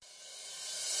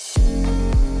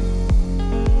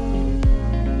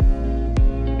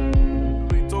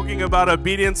talking about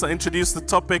obedience. I introduced the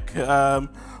topic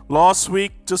last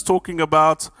week, just talking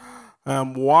about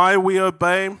why we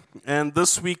obey. And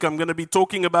this week I'm going to be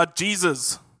talking about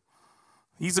Jesus.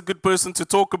 He's a good person to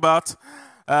talk about.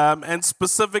 And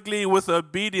specifically with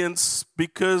obedience,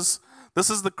 because this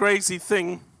is the crazy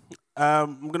thing.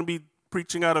 I'm going to be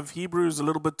preaching out of Hebrews a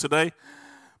little bit today.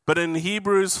 But in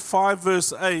Hebrews 5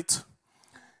 verse 8,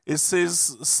 it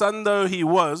says, son though he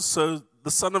was, so the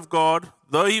Son of God,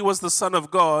 though he was the Son of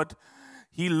God,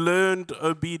 he learned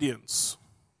obedience.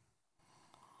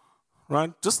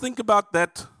 Right? Just think about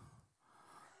that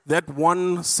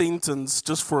one sentence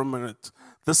just for a minute.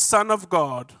 The Son of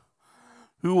God,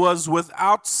 who was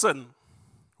without sin,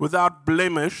 without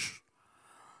blemish,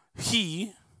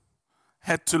 he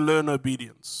had to learn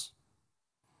obedience.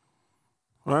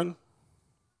 Right?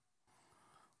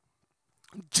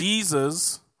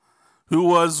 Jesus, who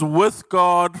was with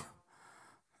God,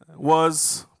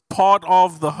 was part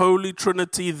of the Holy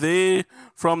Trinity there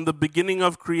from the beginning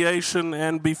of creation,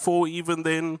 and before even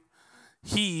then,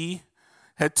 he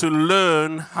had to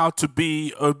learn how to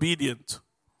be obedient.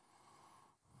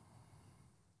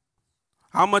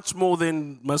 How much more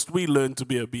then must we learn to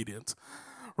be obedient?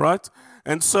 Right?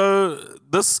 And so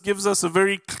this gives us a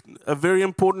very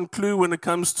important clue when it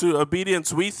comes to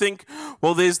obedience. We think,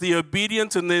 well, there's the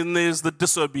obedient and then there's the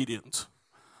disobedient.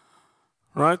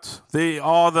 Right? They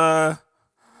are the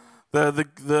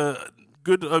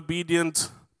good, obedient,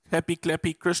 happy,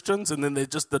 clappy Christians, and then they're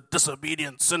just the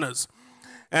disobedient sinners.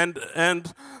 And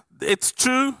it's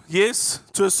true, yes,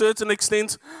 to a certain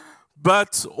extent,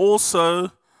 but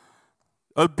also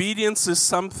obedience is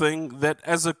something that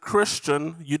as a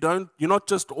Christian, you're not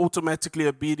just automatically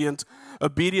obedient.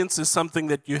 Obedience is something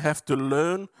that you have to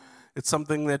learn. It's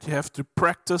something that you have to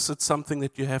practice. It's something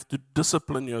that you have to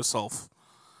discipline yourself.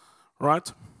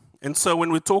 Right? And so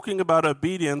when we're talking about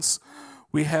obedience,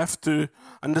 we have to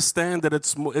understand that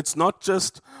it's not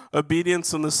just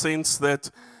obedience in the sense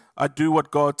that I do what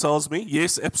God tells me.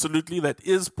 Yes, absolutely, that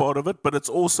is part of it, but it's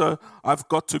also I've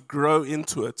got to grow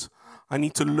into it. I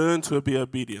need to learn to be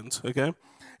obedient, okay?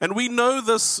 And we know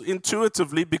this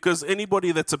intuitively because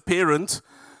anybody that's a parent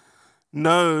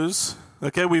knows,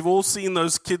 okay, we've all seen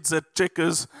those kids at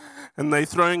checkers and they're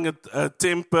throwing a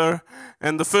temper,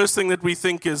 and the first thing that we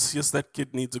think is, yes, that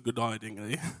kid needs a good hiding,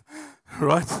 eh?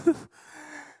 Right?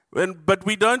 But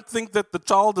we don't think that the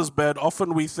child is bad.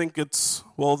 Often we think it's,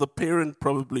 well, the parent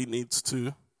probably needs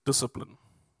to discipline,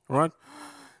 right?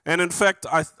 And in fact,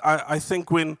 I think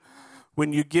when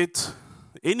you get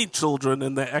any children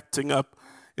and they're acting up,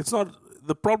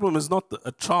 the problem is not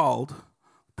a child.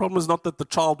 The problem is not that the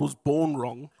child was born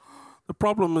wrong. The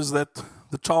problem is that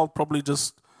the child probably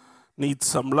just needs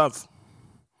some love,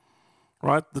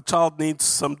 right? The child needs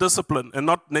some discipline, and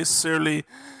not necessarily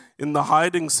in the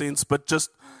hiding sense, but just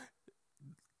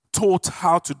taught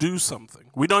how to do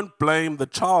something. We don't blame the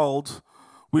child.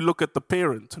 We look at the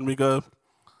parent and we go,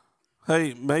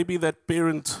 hey, maybe that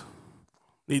parent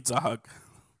needs a hug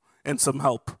and some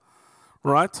help,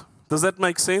 right? Does that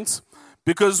make sense?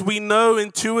 Because we know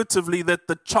intuitively that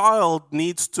the child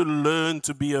needs to learn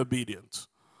to be obedient,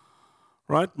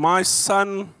 right? My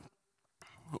son,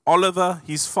 Oliver,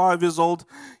 he's 5 years old.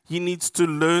 He needs to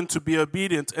learn to be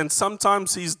obedient. And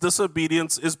sometimes his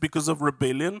disobedience is because of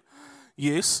rebellion,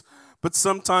 yes. But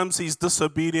sometimes his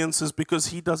disobedience is because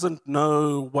he doesn't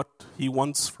know what he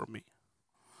wants from me.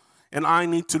 And I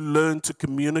need to learn to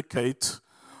communicate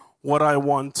what I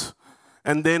want.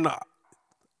 And then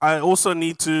I also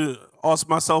need to ask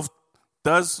myself,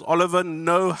 does Oliver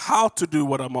know how to do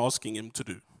what I'm asking him to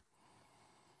do?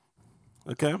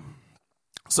 Okay?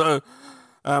 So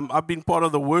I've been part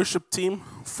of the worship team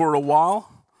for a while.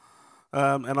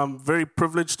 And I'm very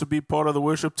privileged to be part of the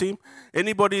worship team.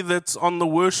 Anybody that's on the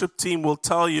worship team will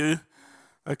tell you,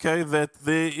 okay, that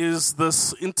there is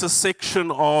this intersection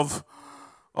of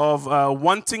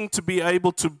wanting to be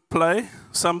able to play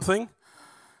something,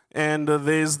 and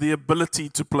there's the ability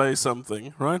to play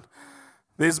something, right?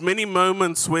 There's many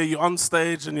moments where you're on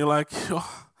stage and you're like,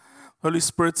 oh, Holy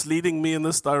Spirit's leading me in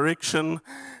this direction,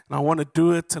 and I want to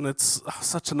do it, and it's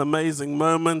such an amazing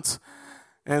moment.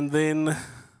 And then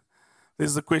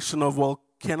there's the question of, well,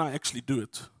 can I actually do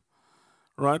it,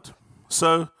 right?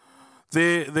 So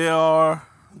I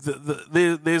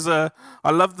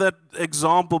love that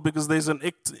example because there's an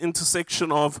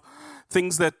intersection of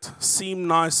things that seem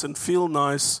nice and feel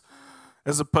nice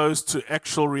as opposed to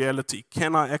actual reality.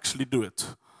 Can I actually do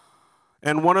it?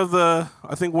 And one of the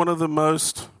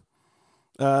most,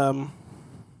 one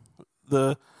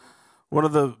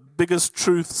of the biggest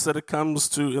truths that it comes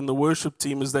to in the worship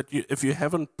team is that if you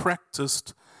haven't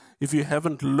practiced, if you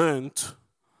haven't learned,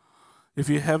 if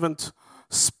you haven't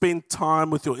spent time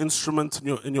with your instrument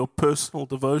in your personal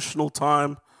devotional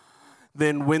time,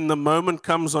 then when the moment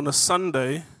comes on a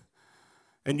Sunday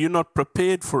and you're not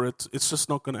prepared for it, it's just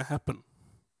not going to happen.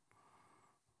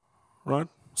 Right?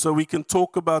 So we can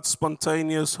talk about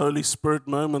spontaneous Holy Spirit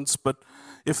moments, but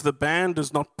if the band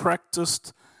is not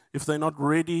practiced, if they're not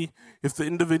ready, if the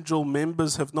individual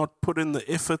members have not put in the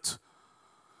effort,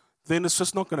 then it's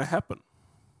just not going to happen.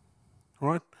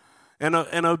 Right? And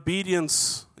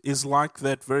obedience is like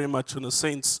that very much, in a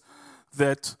sense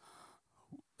that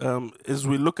as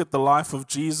we look at the life of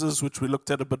Jesus, which we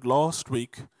looked at a bit last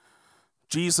week,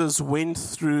 Jesus went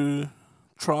through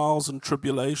trials and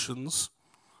tribulations,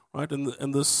 right?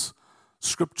 And this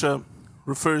scripture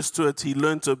refers to it. He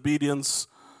learned obedience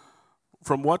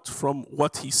from what? From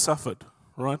what he suffered,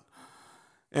 right?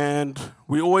 And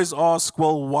we always ask,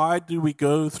 well, why do we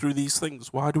go through these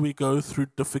things? Why do we go through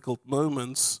difficult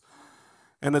moments?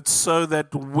 And it's so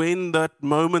that when that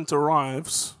moment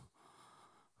arrives,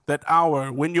 that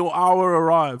hour, when your hour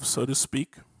arrives, so to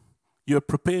speak, you're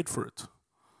prepared for it.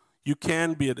 You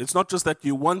can be it. It's not just that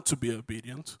you want to be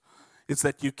obedient, it's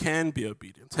that you can be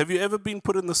obedient. Have you ever been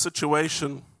put in the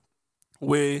situation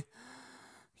where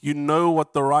you know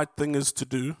what the right thing is to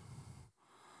do,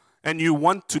 and you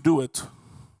want to do it,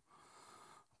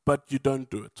 but you don't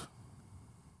do it,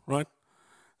 right?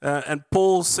 And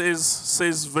Paul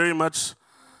says very much,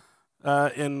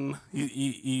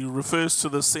 he refers to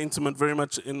the sentiment very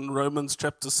much in Romans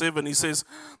chapter 7. He says,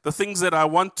 the things that I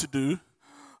want to do,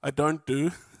 I don't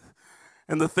do.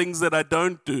 And the things that I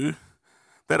don't do,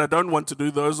 that I don't want to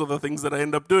do, those are the things that I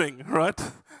end up doing, right?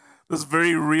 This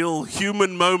very real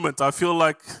human moment. I feel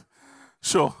like,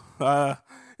 sure,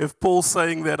 if Paul's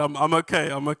saying that, I'm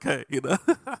okay, you know.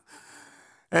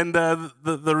 And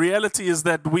the reality is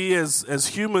that we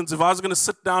as humans, if I was going to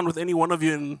sit down with any one of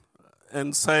you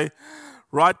and say,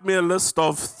 write me a list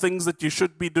of things that you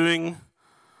should be doing,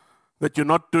 that you're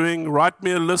not doing, write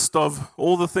me a list of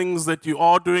all the things that you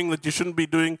are doing that you shouldn't be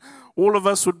doing, all of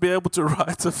us would be able to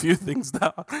write a few things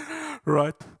down,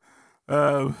 right?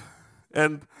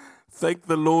 And thank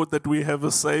the Lord that we have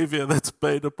a Savior that's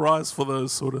paid a price for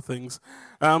those sort of things.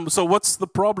 So what's the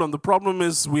problem? The problem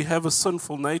is we have a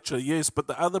sinful nature, yes, but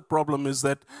the other problem is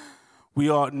that we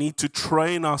need to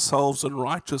train ourselves in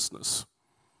righteousness.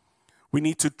 We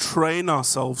need to train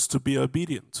ourselves to be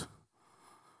obedient,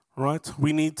 right?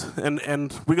 We need, and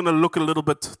we're going to look a little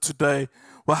bit today.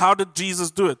 Well, how did Jesus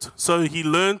do it? So he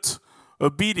learned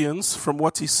obedience from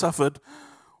what he suffered.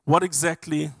 What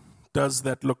exactly does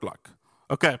that look like?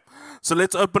 Okay, so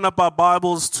let's open up our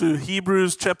Bibles to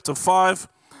Hebrews chapter 5.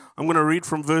 I'm going to read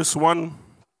from verse 1.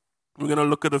 We're going to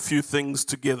look at a few things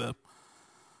together.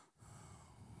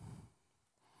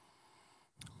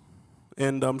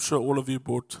 And I'm sure all of you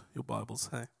bought your Bibles,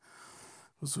 hey?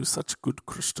 Because we're such good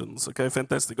Christians. Okay,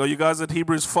 fantastic. Are you guys at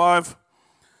Hebrews 5?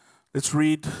 Let's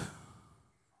read.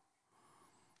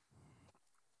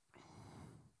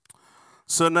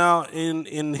 So now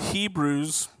in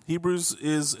Hebrews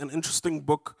is an interesting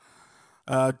book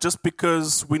just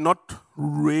because we're not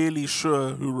really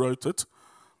sure who wrote it.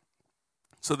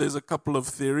 So there's a couple of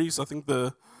theories. I think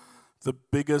the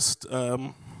biggest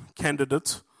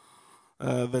candidate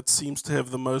that seems to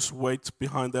have the most weight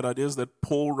behind that idea is that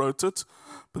Paul wrote it.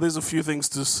 But there's a few things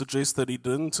to suggest that he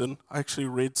didn't. And I actually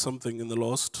read something in the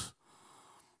last,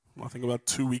 I think about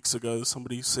 2 weeks ago,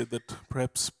 somebody said that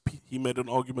perhaps he made an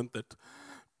argument that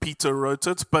Peter wrote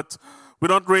it. But we're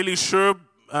not really sure.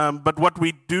 But what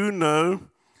we do know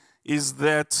is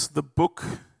that the book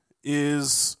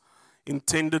is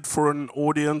intended for an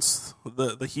audience,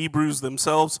 the Hebrews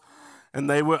themselves, and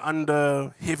they were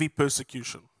under heavy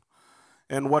persecution.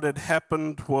 And what had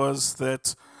happened was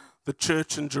that the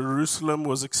church in Jerusalem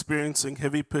was experiencing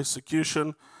heavy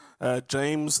persecution.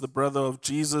 James, the brother of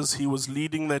Jesus, he was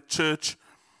leading that church,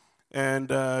 and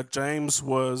James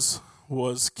was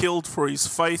killed for his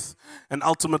faith, and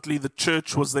ultimately the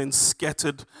church was then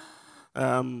scattered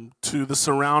to the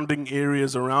surrounding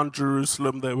areas around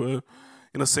Jerusalem. They were,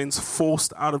 in a sense,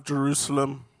 forced out of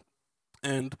Jerusalem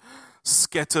and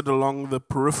scattered along the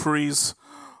peripheries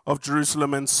of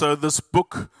Jerusalem. And so this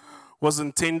book was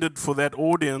intended for that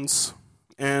audience.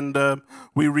 And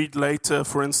we read later,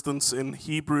 for instance, in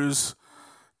Hebrews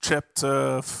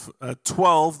chapter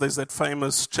 12, there's that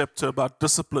famous chapter about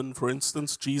discipline, for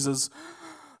instance. Jesus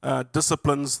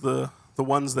disciplines the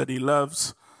ones that he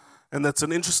loves. And that's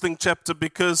an interesting chapter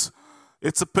because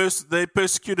it's they're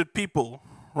persecuted people,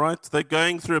 right? They're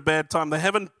going through a bad time. They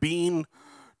haven't been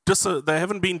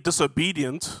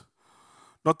disobedient,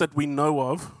 not that we know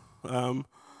of.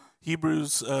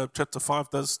 Hebrews chapter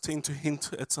 5 does tend to hint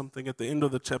at something at the end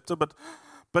of the chapter, but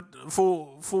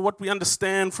for what we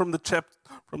understand from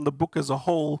the book as a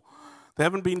whole, they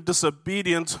haven't been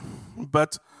disobedient,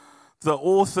 but the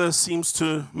author seems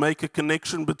to make a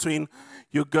connection between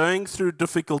you're going through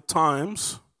difficult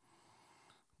times,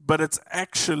 but it's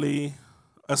actually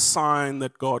a sign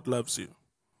that God loves you.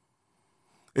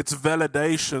 It's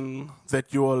validation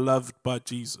that you are loved by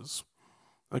Jesus.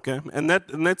 Okay, and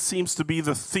that seems to be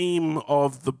the theme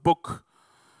of the book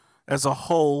as a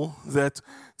whole, that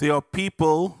there are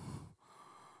people,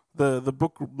 the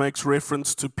book makes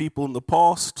reference to people in the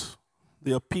past.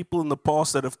 There are people in the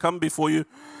past that have come before you,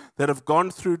 that have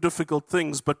gone through difficult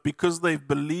things, but because they've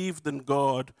believed in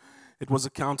God, it was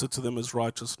accounted to them as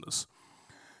righteousness.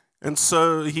 And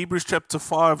so Hebrews chapter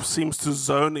 5 seems to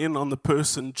zone in on the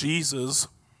person Jesus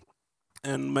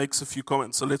and makes a few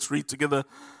comments. So let's read together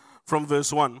from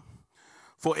verse 1.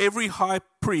 For every high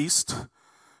priest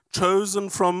chosen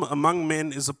from among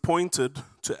men is appointed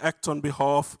to act on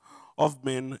behalf of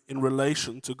men in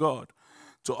relation to God,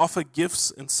 to offer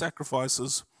gifts and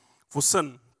sacrifices for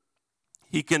sin.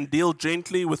 He can deal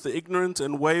gently with the ignorant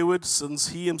and wayward, since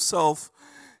he himself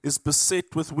is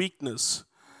beset with weakness.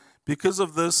 Because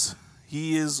of this,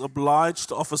 he is obliged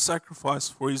to offer sacrifice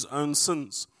for his own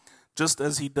sins, just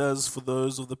as he does for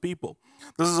those of the people.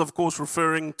 This is, of course,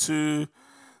 referring to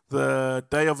the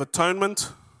Day of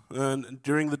Atonement. And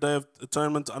during the Day of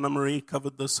Atonement, Anna Marie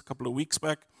covered this a couple of weeks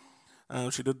back.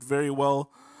 She did very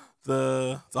well.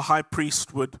 The high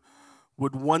priest would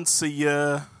once a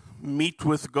year meet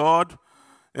with God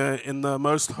in the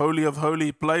most holy of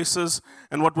holy places.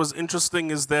 And what was interesting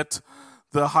is that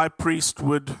the high priest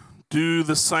would do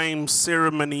the same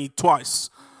ceremony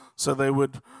twice. So they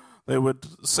would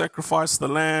sacrifice the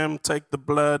lamb, take the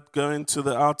blood, go into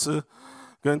the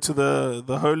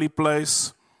holy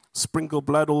place, sprinkle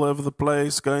blood all over the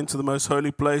place, go into the most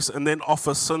holy place, and then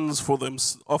offer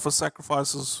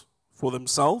sacrifices for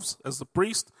themselves as the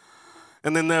priest.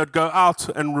 And then they would go out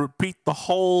and repeat the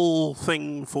whole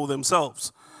thing for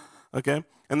themselves. Okay?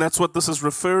 And that's what this is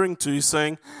referring to. He's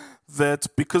saying that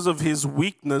because of his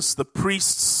weakness, the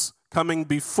priests coming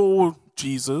before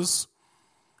Jesus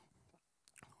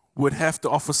would have to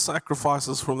offer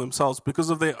sacrifices for themselves. Because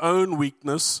of their own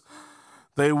weakness,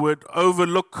 they would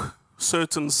overlook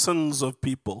certain sins of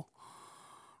people,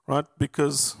 right?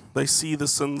 Because they see the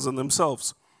sins in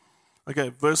themselves. Okay,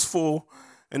 verse 4,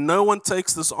 and no one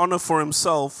takes this honor for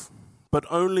himself, but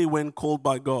only when called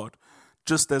by God,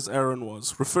 just as Aaron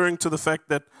was. Referring to the fact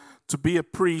that to be a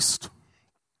priest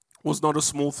was not a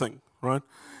small thing, right?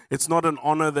 It's not an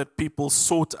honor that people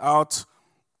sought out.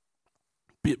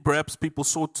 Perhaps people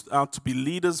sought out to be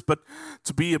leaders, but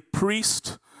to be a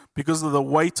priest, because of the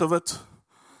weight of it,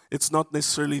 it's not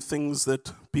necessarily things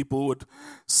that people would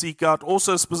seek out.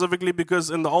 Also, specifically because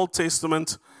in the Old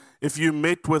Testament, if you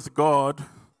met with God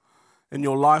and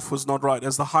your life was not right,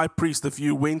 as the high priest, if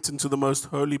you went into the most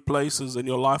holy places and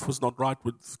your life was not right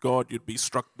with God, you'd be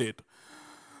struck dead.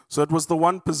 So it was the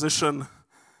one position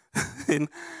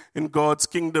in God's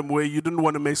kingdom where you didn't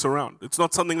want to mess around. It's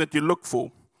not something that you look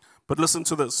for. But listen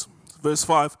to this, verse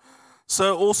 5.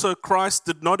 So also Christ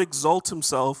did not exalt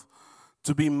himself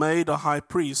to be made a high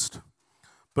priest,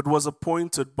 but was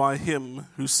appointed by him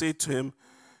who said to him,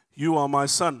 you are my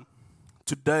son.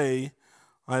 Today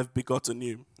I have begotten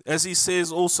you. As he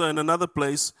says also in another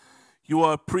place, you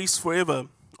are a priest forever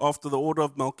after the order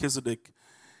of Melchizedek.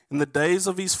 In the days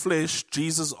of his flesh,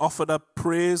 Jesus offered up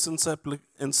prayers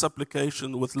and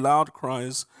supplication with loud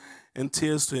cries and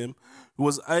tears to him, who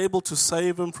was able to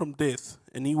save him from death,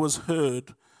 and he was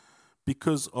heard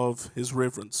because of his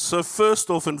reverence. So first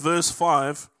off, in verse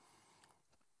 5,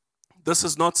 this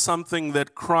is not something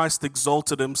that Christ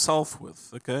exalted himself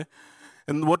with, okay?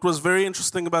 And what was very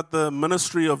interesting about the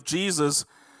ministry of Jesus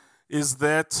is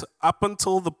that up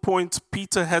until the point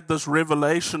Peter had this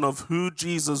revelation of who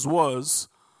Jesus was,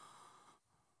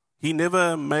 he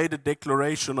never made a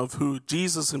declaration of who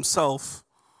Jesus himself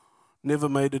never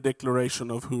made a declaration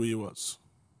of who he was.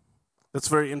 That's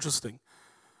very interesting,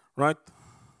 right?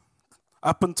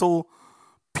 Up until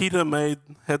Peter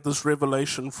had this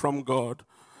revelation from God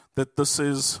that this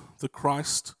is the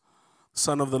Christ,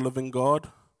 Son of the living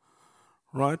God,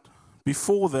 right?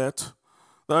 Before that,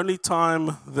 the only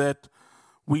time that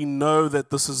we know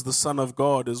that this is the Son of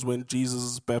God is when Jesus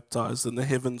is baptized and the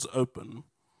heavens open.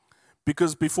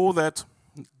 Because before that,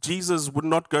 Jesus would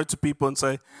not go to people and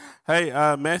say, hey,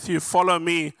 Matthew, follow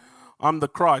me. I'm the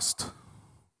Christ,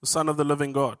 the Son of the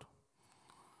living God.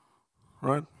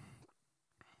 Right?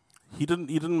 He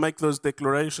didn't make those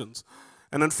declarations.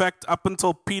 And in fact, up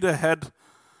until Peter had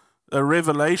a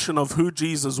revelation of who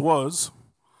Jesus was,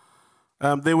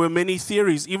 there were many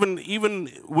theories, even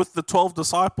with the 12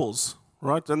 disciples,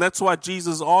 right? And that's why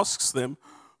Jesus asks them,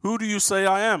 "Who do you say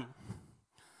I am?"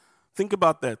 Think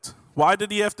about that. Why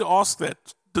did he have to ask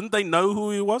that? Didn't they know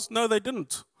who he was? No, they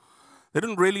didn't. They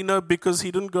didn't really know because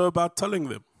he didn't go about telling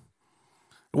them.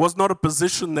 It was not a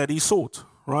position that he sought,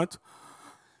 right?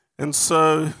 And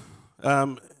so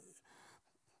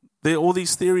there are all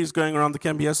these theories going around the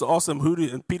camp. He has to ask them,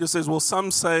 and Peter says, well,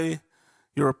 some say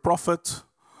you're a prophet.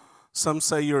 Some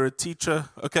say you're a teacher.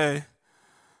 Okay,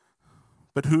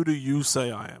 but who do you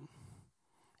say I am?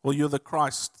 Well, you're the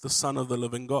Christ, the Son of the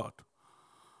living God.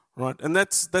 Right? And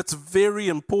that's very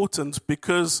important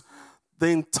because the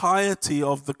entirety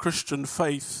of the Christian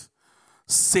faith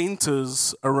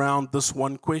centers around this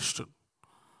one question.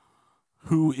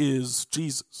 Who is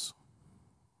Jesus?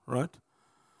 Right?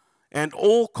 And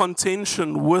all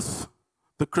contention with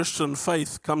the Christian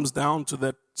faith comes down to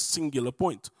that singular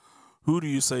point. Who do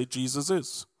you say Jesus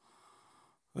is?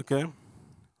 Okay?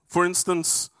 For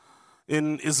instance,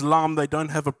 in Islam, they don't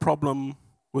have a problem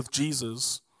with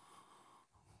Jesus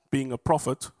being a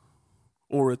prophet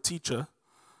or a teacher,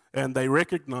 and they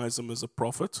recognize him as a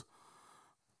prophet.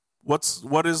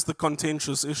 What is the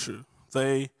contentious issue?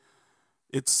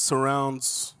 It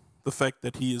surrounds the fact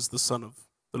that he is the Son of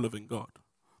the living God.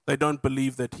 They don't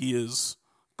believe that he is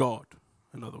God,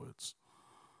 in other words.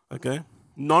 Okay?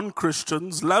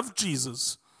 Non-Christians love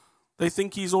Jesus. They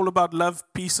think he's all about love,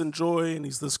 peace, and joy, and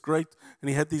he's this great, and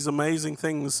he had these amazing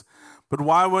things. But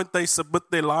why won't they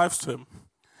submit their lives to him?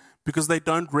 Because they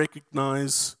don't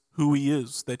recognize who he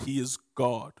is, that he is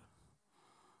God.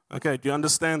 Okay, do you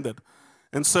understand that?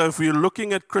 And so if you're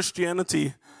looking at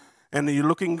Christianity and you're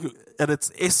looking at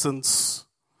its essence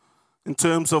in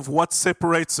terms of what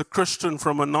separates a Christian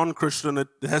from a non-Christian, it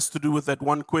has to do with that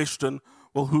one question,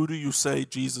 well, who do you say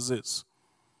Jesus is?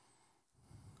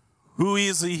 Who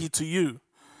is he to you?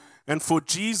 And for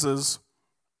Jesus,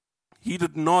 he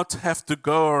did not have to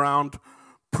go around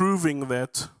proving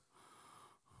that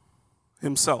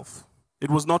himself.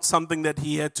 It was not something that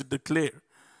he had to declare.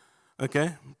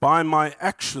 Okay? By my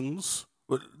actions,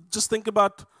 just think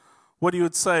about what he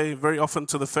would say very often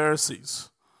to the Pharisees.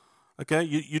 Okay?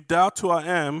 You doubt who I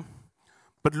am,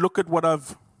 but look at what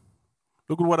I've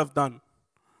done.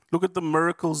 Look at the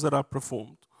miracles that I've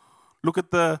performed. Look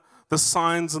at the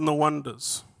signs and the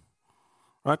wonders.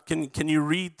 Right? Can you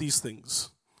read these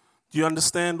things? Do you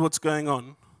understand what's going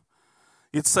on?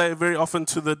 He'd say very often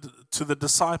to the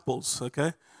disciples,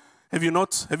 okay? Have you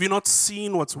not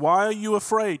seen why are you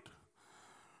afraid?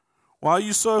 Why are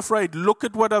you so afraid? Look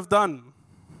at what I've done.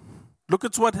 Look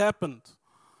at what happened.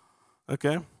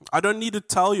 Okay? I don't need to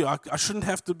tell you. I shouldn't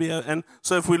have to be. And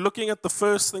so if we're looking at the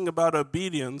first thing about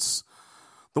obedience,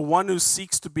 the one who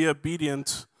seeks to be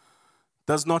obedient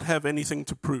does not have anything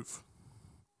to prove.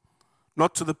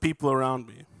 Not to the people around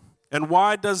me. And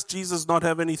why does Jesus not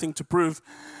have anything to prove?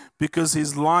 Because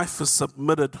his life is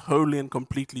submitted wholly and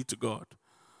completely to God.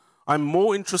 I'm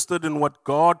more interested in what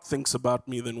God thinks about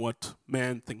me than what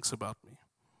man thinks about me.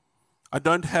 I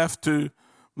don't have to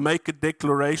make a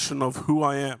declaration of who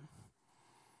I am.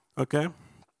 Okay?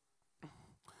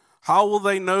 How will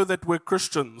they know that we're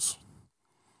Christians?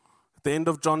 At the end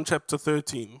of John chapter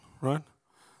 13, right?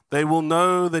 They will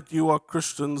know that you are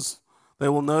Christians. They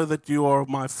will know that you are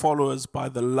my followers by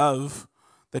the love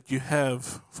that you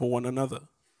have for one another.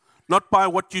 Not by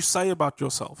what you say about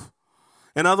yourself.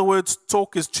 In other words,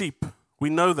 talk is cheap. We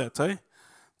know that, eh?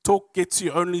 Talk gets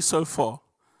you only so far.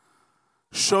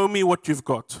 Show me what you've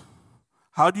got.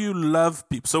 How do you love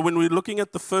people? So when we're looking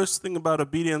at the first thing about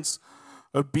obedience,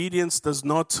 obedience does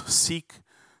not seek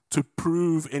to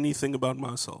prove anything about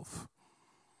myself.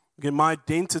 Okay, my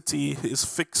identity is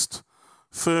fixed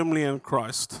firmly in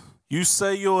Christ. You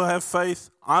say you'll have faith,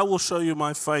 I will show you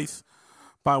my faith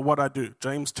by what I do.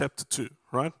 James chapter 2,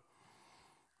 right?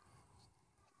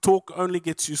 Talk only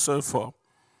gets you so far.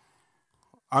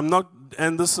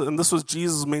 This was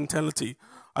Jesus' mentality.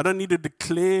 I don't need to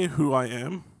declare who I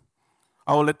am.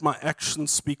 I will let my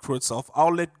actions speak for itself.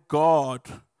 I'll let God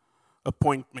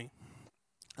appoint me.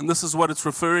 And this is what it's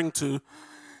referring to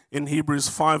in Hebrews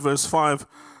 5 verse 5.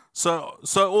 So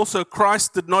also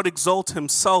Christ did not exalt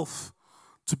himself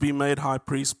to be made high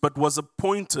priest, but was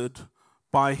appointed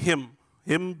by him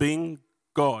being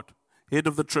God, head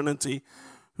of the Trinity,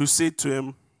 who said to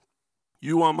him,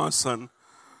 you are my son,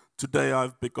 today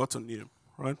I've begotten you,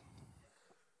 right?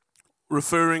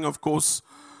 Referring, of course,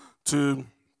 to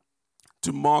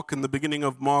Mark, in the beginning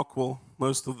of Mark, well,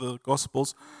 most of the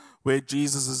Gospels, where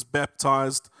Jesus is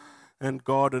baptized and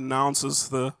God announces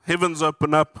the heavens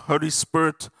open up, Holy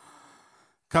Spirit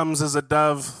comes as a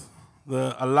dove,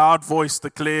 a loud voice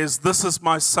declares, "This is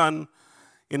my son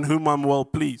in whom I'm well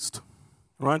pleased."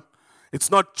 Right? It's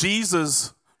not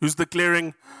Jesus who's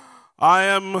declaring, "I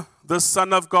am the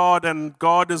Son of God and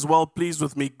God is well pleased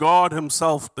with me." God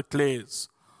himself declares,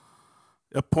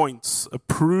 appoints,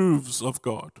 approves of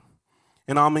God.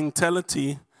 And our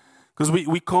mentality, because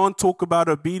we can't talk about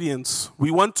obedience.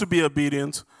 We want to be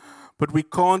obedient, but we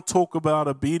can't talk about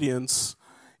obedience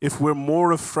if we're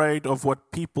more afraid of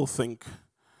what people think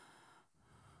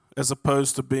as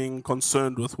opposed to being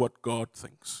concerned with what God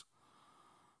thinks.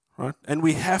 Right? And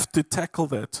we have to tackle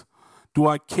that. Do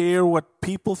I care what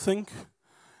people think?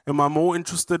 Am I more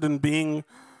interested in being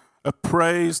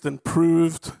appraised and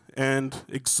proved and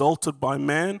exalted by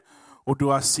man, or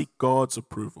do I seek God's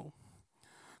approval?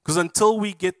 Because until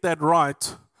we get that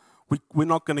right, we're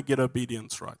not going to get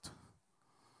obedience right.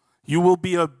 You will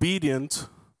be obedient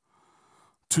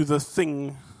to the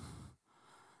thing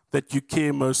that you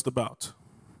care most about.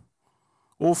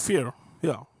 Or fear.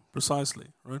 Yeah,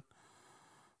 precisely, right?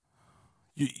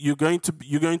 You're going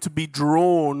to be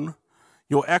drawn.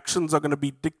 Your actions are going to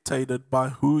be dictated by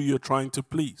who you're trying to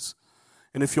please.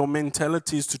 And if your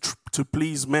mentality is to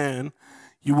please man,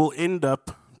 you will end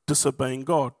up disobeying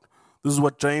God. This is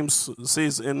what James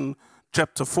says in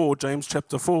chapter 4, James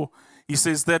chapter 4. He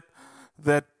says that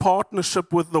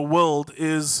partnership with the world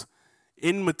is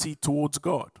enmity towards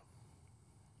God.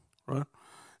 Right?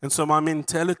 And so my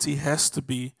mentality has to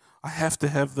be, I have to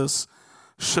have this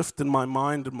shift in my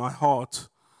mind and my heart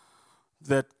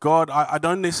that God, I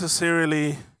don't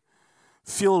necessarily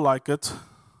feel like it.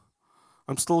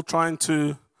 I'm still trying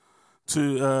to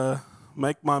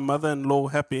make my mother-in-law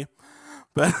happy,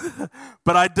 but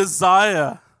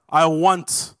I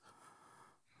want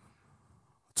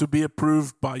to be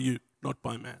approved by you, not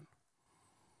by man.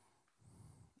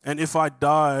 And if I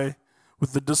die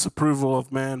with the disapproval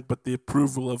of man, but the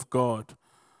approval of God,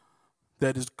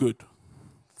 that is good.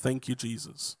 Thank you,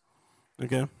 Jesus.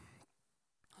 Okay?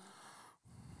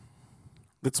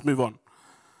 Let's move on.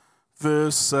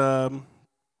 Verse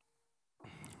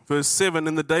 7,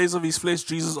 in the days of his flesh,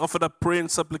 Jesus offered up prayer and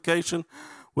supplication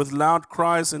with loud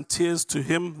cries and tears to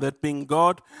him, that being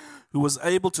God, who was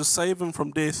able to save him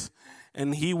from death,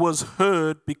 and he was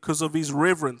heard because of his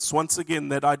reverence. Once again,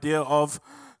 that idea of,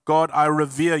 God, I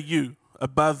revere you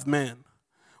above man.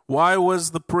 Why were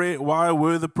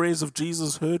the prayers of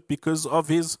Jesus heard? Because of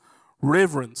his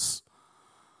reverence.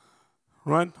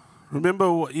 Right?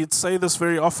 Remember, he'd say this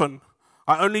very often.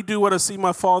 I only do what I see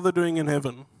my Father doing in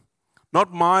heaven.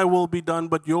 Not my will be done,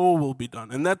 but your will be done.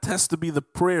 And that has to be the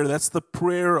prayer. That's the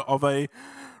prayer of a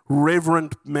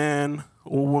reverent man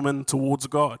or woman towards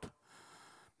God.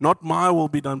 Not my will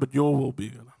be done, but your will be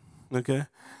done. Okay?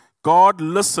 God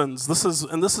listens. This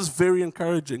is very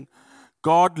encouraging.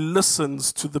 God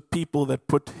listens to the people that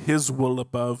put his will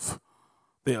above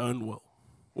their own will,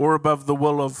 or above the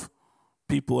will of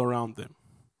people around them.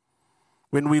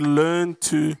 When we learn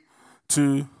to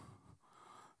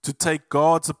take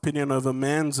God's opinion over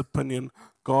man's opinion,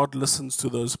 God listens to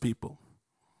those people.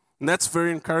 And that's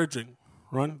very encouraging,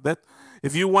 right? That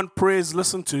if you want prayers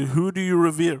listened to, who do you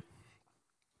revere?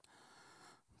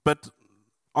 But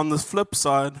on the flip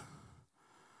side,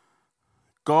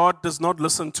 God does not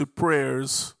listen to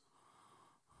prayers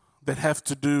that have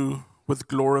to do with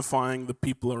glorifying the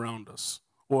people around us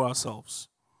or ourselves.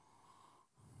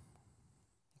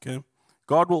 Okay?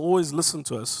 God will always listen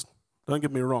to us. Don't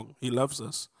get me wrong. He loves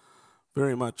us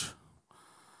very much.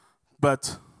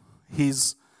 But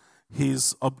his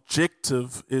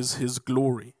objective is his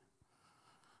glory.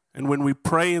 And when we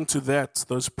pray into that,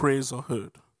 those prayers are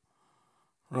heard.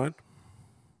 Right?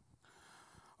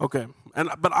 Okay.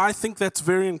 But I think that's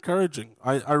very encouraging.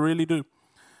 I really do.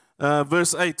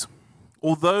 Verse 8.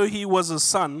 Although he was a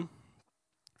son,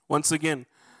 once again,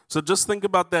 so just think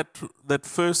about that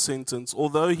first sentence.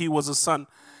 Although he was a son.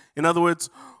 In other words,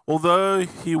 although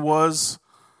he was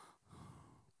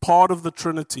part of the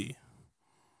Trinity,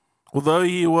 although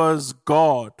he was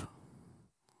God,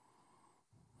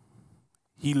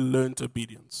 he learned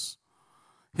obedience.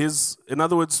 In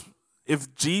other words,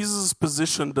 if Jesus'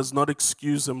 position does not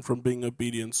excuse him from being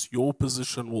obedient, your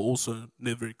position will also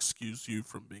never excuse you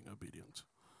from being obedient.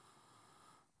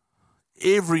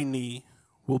 Every knee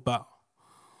will bow.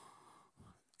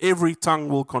 Every tongue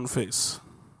will confess.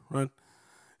 Right?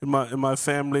 In my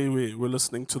family, we're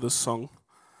listening to this song.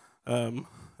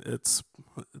 It's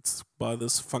by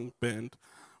this funk band,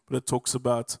 but it talks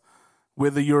about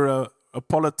whether you're a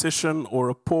politician or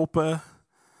a pauper,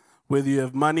 whether you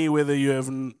have money, whether you have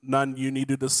none, you need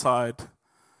to decide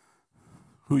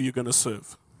who you're going to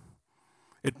serve.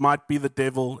 It might be the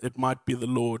devil, it might be the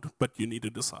Lord, but you need to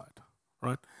decide,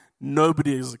 right?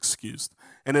 nobody is excused.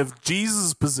 And if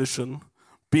Jesus' position,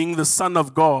 being the Son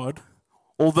of God,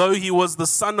 although he was the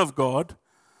Son of God,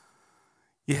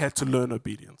 he had to learn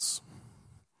obedience.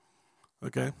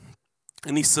 Okay?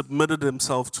 And he submitted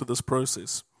himself to this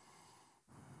process.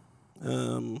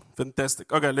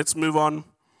 Fantastic. Okay, let's move on.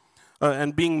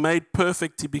 And being made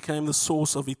perfect, he became the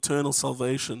source of eternal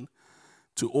salvation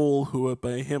to all who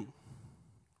obey him.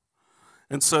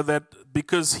 And so that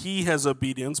because he has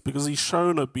obedience, because he's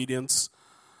shown obedience,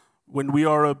 when we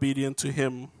are obedient to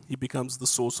him, he becomes the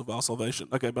source of our salvation.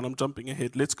 Okay, but I'm jumping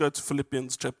ahead. Let's go to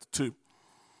Philippians chapter 2.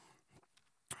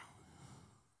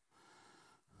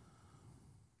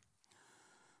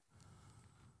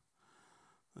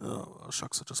 Oh,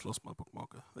 shucks, I just lost my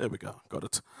bookmarker. There we go, got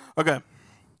it. Okay,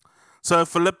 so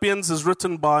Philippians is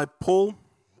written by Paul,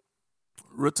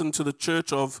 written to the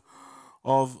church of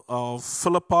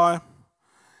Philippi,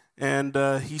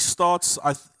 and he starts,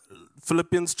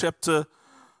 Philippians chapter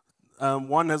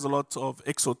 1 has a lot of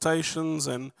exhortations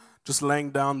and just laying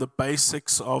down the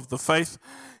basics of the faith.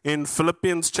 In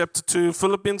Philippians chapter 2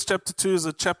 is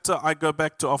a chapter I go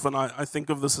back to often. I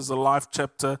think of this as a life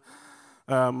chapter.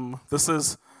 This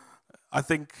is, I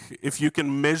think, if you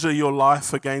can measure your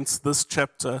life against this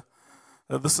chapter,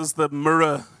 this is the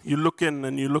mirror. You look in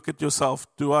and you look at yourself.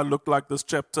 Do I look like this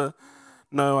chapter?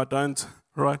 No, I don't,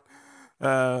 right?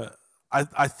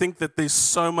 I think that there's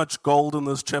so much gold in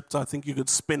this chapter. I think you could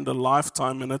spend a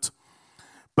lifetime in it.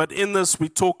 But in this, we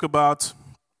talk about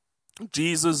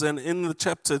Jesus, and in the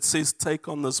chapter it says, take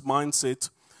on this mindset.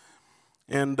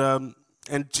 And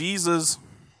Jesus,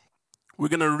 we're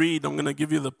going to read, I'm going to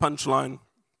give you the punchline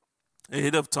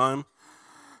ahead of time.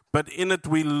 But in it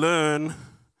we learn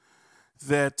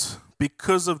that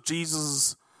because of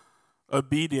Jesus'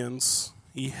 obedience,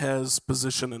 he has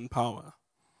position and power.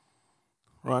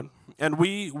 Right? And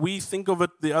we think of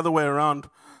it the other way around.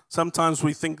 Sometimes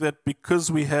we think that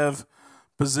because we have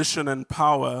position and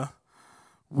power,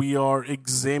 we are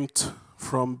exempt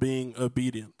from being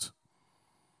obedient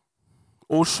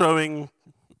or showing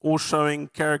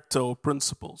character or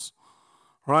principles.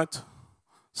 Right?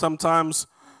 Sometimes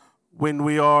when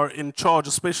we are in charge,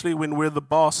 especially when we're the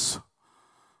boss,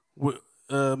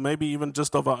 maybe even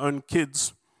just of our own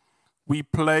kids, we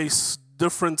place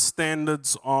different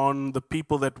standards on the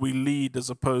people that we lead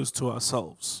as opposed to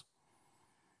ourselves.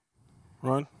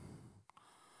 Right?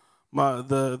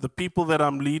 The people that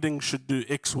I'm leading should do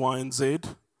X, Y, and Z.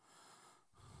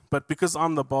 But because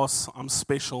I'm the boss, I'm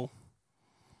special.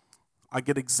 I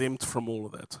get exempt from all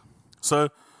of that. So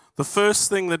the first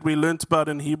thing that we learnt about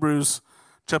in Hebrews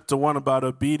chapter 1 about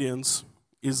obedience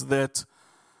is that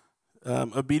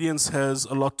obedience has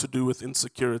a lot to do with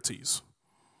insecurities.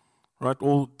 Right?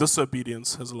 Or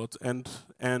disobedience has a lot,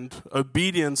 and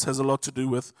obedience has a lot to do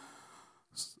with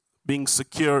being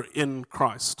secure in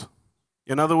Christ.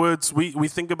 In other words, we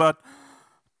think about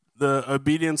the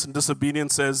obedience and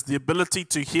disobedience as the ability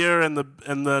to hear and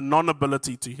the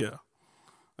non-ability to hear.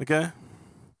 Okay?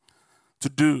 To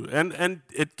do. And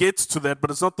it gets to that,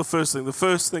 but it's not the first thing. The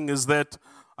first thing is that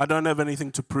I don't have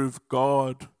anything to prove.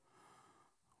 God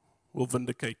will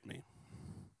vindicate me.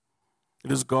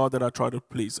 It is God that I try to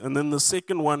please. And then the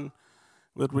second one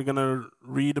that we're going to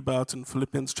read about in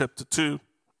Philippians chapter 2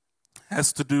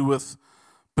 has to do with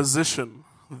position,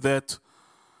 that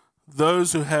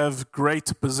those who have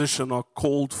great position are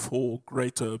called for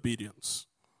greater obedience.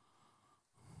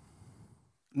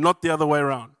 Not the other way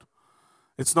around.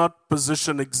 It's not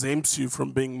position exempts you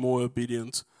from being more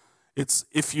obedient. It's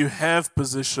if you have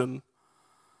position,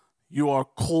 you are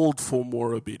called for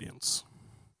more obedience.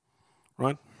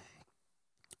 Right?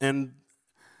 And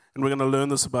we're going to learn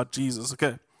this about Jesus.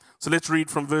 Okay, so let's read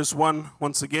from verse 1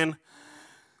 once again.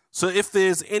 So if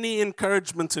there's any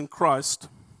encouragement in Christ,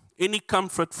 any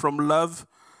comfort from love,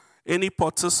 any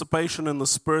participation in the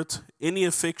Spirit, any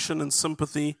affection and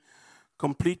sympathy,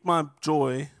 complete my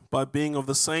joy by being of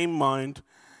the same mind,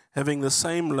 having the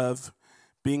same love,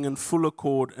 being in full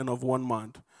accord and of one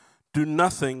mind. Do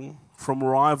nothing from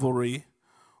rivalry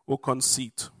or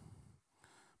conceit,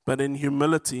 but in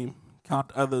humility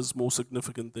count others more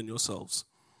significant than yourselves.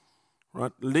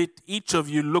 Right? Let each of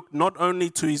you look not only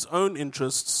to his own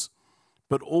interests,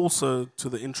 but also to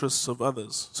the interests of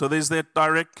others. So there's that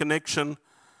direct connection.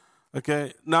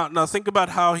 Okay. Now think about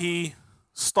how he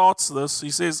starts this. He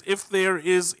says, if there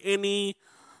is any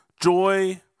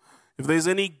joy, if there's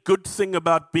any good thing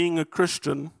about being a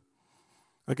Christian,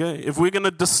 okay, if we're going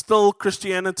to distill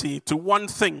Christianity to one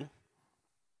thing,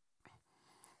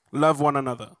 love one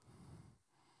another.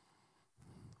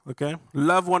 Okay?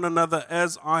 Love one another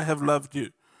as I have loved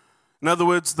you. In other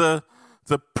words, the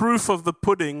the proof of the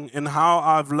pudding in how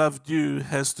I've loved you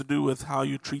has to do with how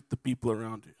you treat the people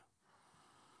around you.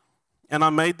 And I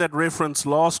made that reference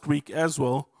last week as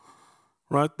well,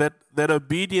 right? That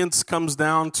obedience comes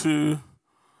down to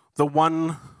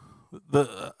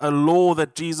a law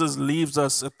that Jesus leaves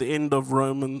us at the end of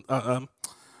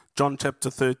John chapter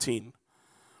 13.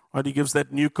 Right? He gives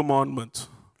that new commandment.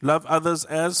 Love others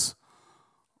as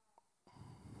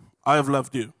I have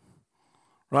loved you.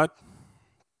 Right?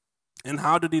 And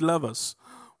how did he love us?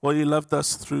 Well, he loved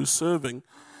us through serving.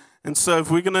 And so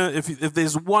if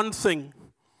there's one thing,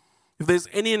 if there's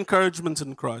any encouragement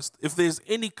in Christ, if there's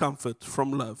any comfort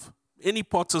from love, any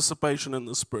participation in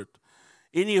the Spirit,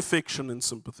 any affection and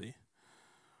sympathy,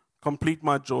 complete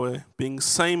my joy, being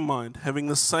same mind, having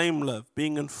the same love,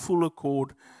 being in full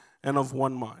accord and of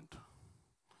one mind.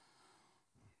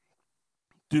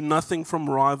 Do nothing from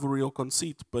rivalry or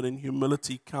conceit, but in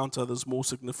humility count others more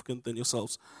significant than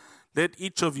yourselves. Let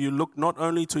each of you look not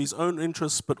only to his own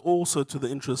interests, but also to the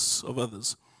interests of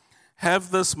others.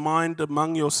 Have this mind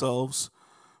among yourselves,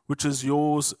 which is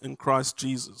yours in Christ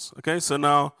Jesus. Okay, so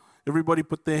now everybody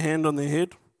put their hand on their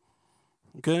head.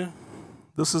 Okay,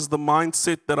 this is the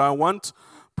mindset that I want.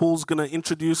 Paul's going to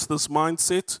introduce this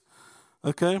mindset.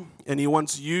 Okay, and he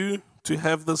wants you to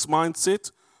have this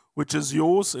mindset, which is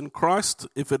yours in Christ,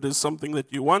 if it is something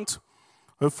that you want.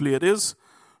 Hopefully it is.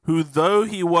 Who, though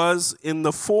he was in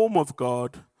the form of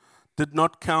God, did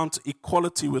not count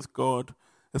equality with God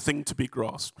a thing to be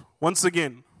grasped. Once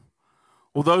again,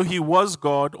 although he was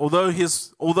God, although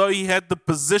he had the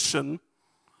position,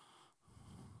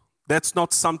 that's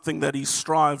not something that he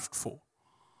strived for.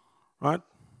 Right?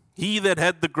 He that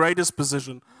had the greatest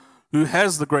position, who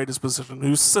has the greatest position,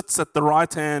 who sits at the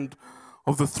right hand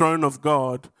of the throne of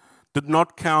God, did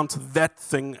not count that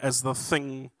thing as the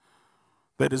thing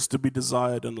that is to be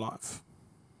desired in life.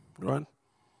 Right?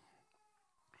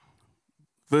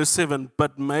 Verse 7,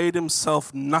 but made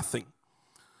himself nothing,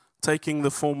 taking the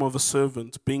form of a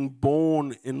servant, being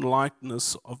born in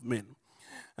likeness of men.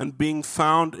 And being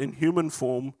found in human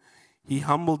form, he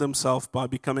humbled himself by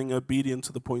becoming obedient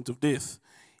to the point of death,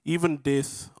 even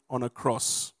death on a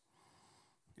cross.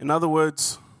 In other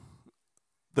words,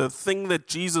 the thing that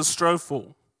Jesus strove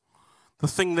for, the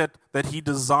thing that he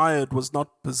desired was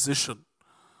not position,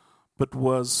 but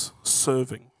was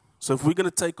serving. So if we're going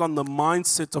to take on the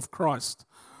mindset of Christ,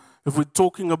 if we're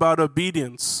talking about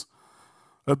obedience,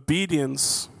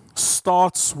 obedience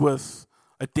starts with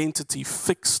identity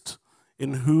fixed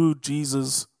in who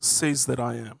Jesus says that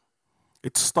I am.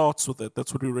 It starts with it.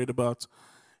 That's what we read about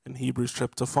in Hebrews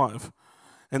chapter 5.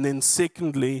 And then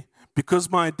secondly, because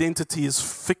my identity is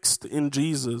fixed in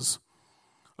Jesus,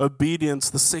 obedience,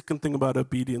 the second thing about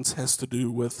obedience has to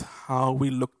do with how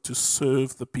we look to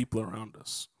serve the people around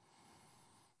us.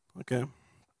 Okay?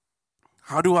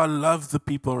 How do I love the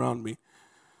people around me?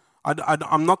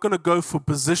 I'm not going to go for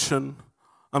position.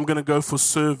 I'm going to go for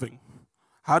serving.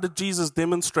 How did Jesus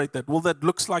demonstrate that? Well, that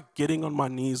looks like getting on my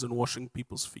knees and washing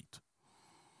people's feet.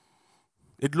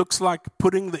 It looks like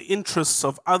putting the interests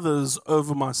of others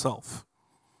over myself.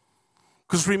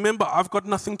 Because remember, I've got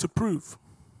nothing to prove.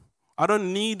 I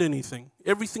don't need anything.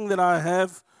 Everything that I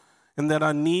have and that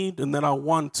I need and that I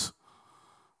want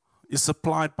is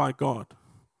supplied by God.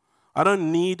 I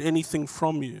don't need anything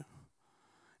from you.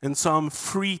 And so I'm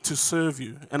free to serve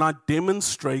you. And I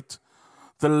demonstrate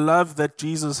the love that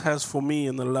Jesus has for me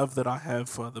and the love that I have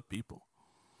for other people.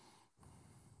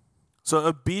 So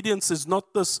obedience is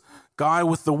not this guy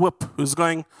with the whip who's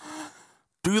going,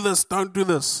 do this, don't do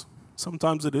this.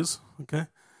 Sometimes it is, okay?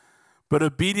 But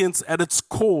obedience at its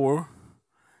core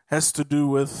has to do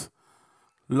with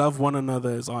love one another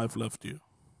as I've loved you.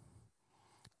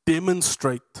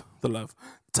 Demonstrate the love.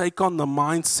 Take on the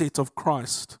mindset of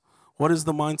Christ. What is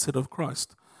the mindset of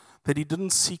Christ? That he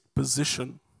didn't seek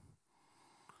position.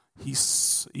 He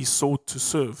sought to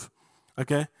serve.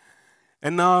 Okay?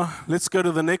 And now let's go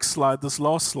to the next slide, this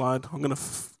last slide. I'm going to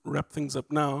wrap things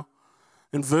up now.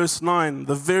 In verse 9,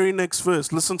 the very next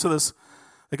verse, listen to this.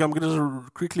 Okay, I'm going to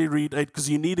quickly read 8 because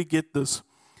you need to get this.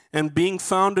 And being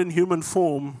found in human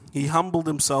form, he humbled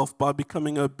himself by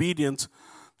becoming obedient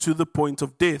to the point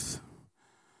of death.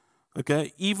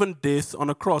 Okay, even death on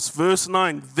a cross. Verse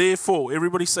 9, therefore,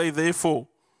 everybody say therefore.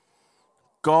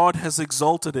 God has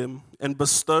exalted him and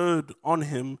bestowed on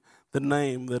him the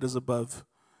name that is above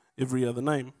every other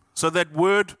name. So that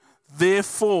word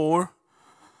therefore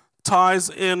ties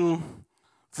in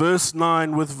verse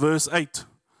 9 with verse 8.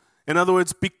 In other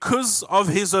words, because of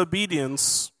his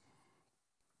obedience,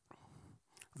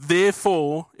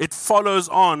 therefore it follows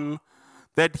on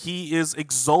that he is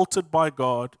exalted by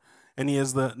God and he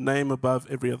has the name above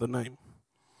every other name.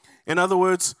 In other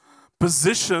words,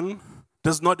 position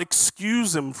does not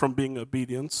excuse him from being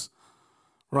obedient,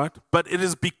 right? But it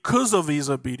is because of his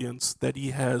obedience that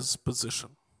he has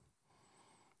position.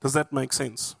 Does that make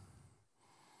sense?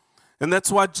 And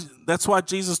that's why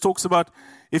Jesus talks about,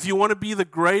 if you want to be the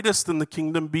greatest in the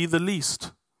kingdom, be the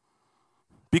least.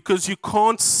 Because you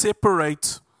can't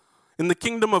separate. In the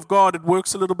kingdom of God, it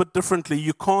works a little bit differently.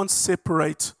 You can't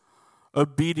separate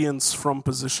obedience from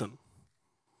position.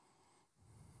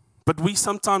 But we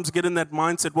sometimes get in that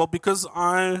mindset, well, because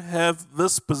I have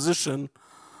this position,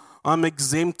 I'm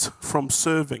exempt from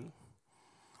serving.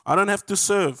 I don't have to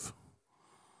serve,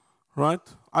 right?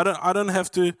 I don't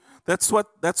have to. That's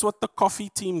what the coffee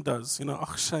team does.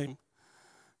 Oh, shame.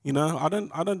 I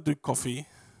don't do coffee.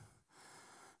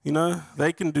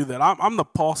 They can do that. I'm the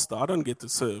pastor. I don't get to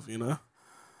serve.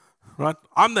 Right?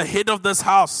 I'm the head of this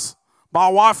house. My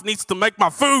wife needs to make my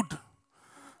food.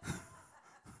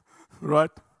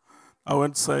 Right? I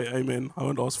won't say amen. I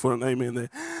won't ask for an amen there.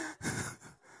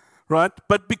 Right?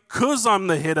 But because I'm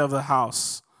the head of the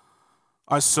house,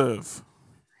 I serve.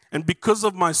 And because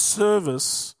of my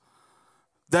service,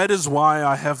 that is why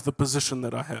I have the position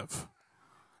that I have.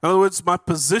 In other words, my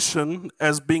position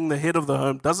as being the head of the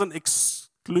home doesn't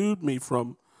exclude me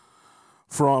from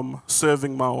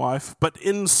serving my wife. But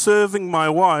in serving my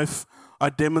wife, I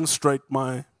demonstrate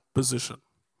my position.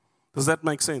 Does that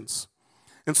make sense?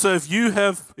 And so if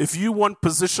you want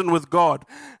position with God,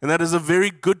 and that is a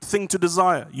very good thing to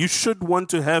desire, you should want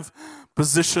to have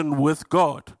position with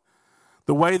God.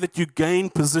 The way that you gain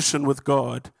position with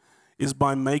God is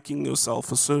by making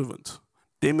yourself a servant,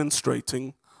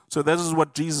 demonstrating. So that is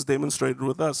what Jesus demonstrated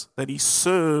with us, that he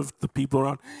served the people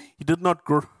around. He did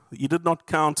not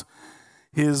count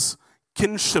his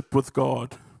kinship with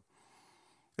God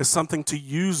as something to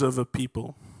use over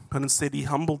people, but instead he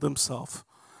humbled himself,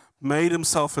 made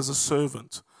himself as a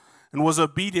servant, and was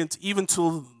obedient even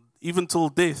till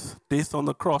death on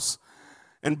the cross.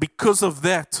 And because of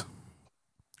that,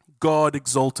 God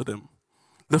exalted him,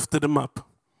 lifted him up,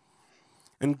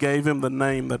 and gave him the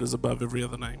name that is above every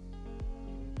other name.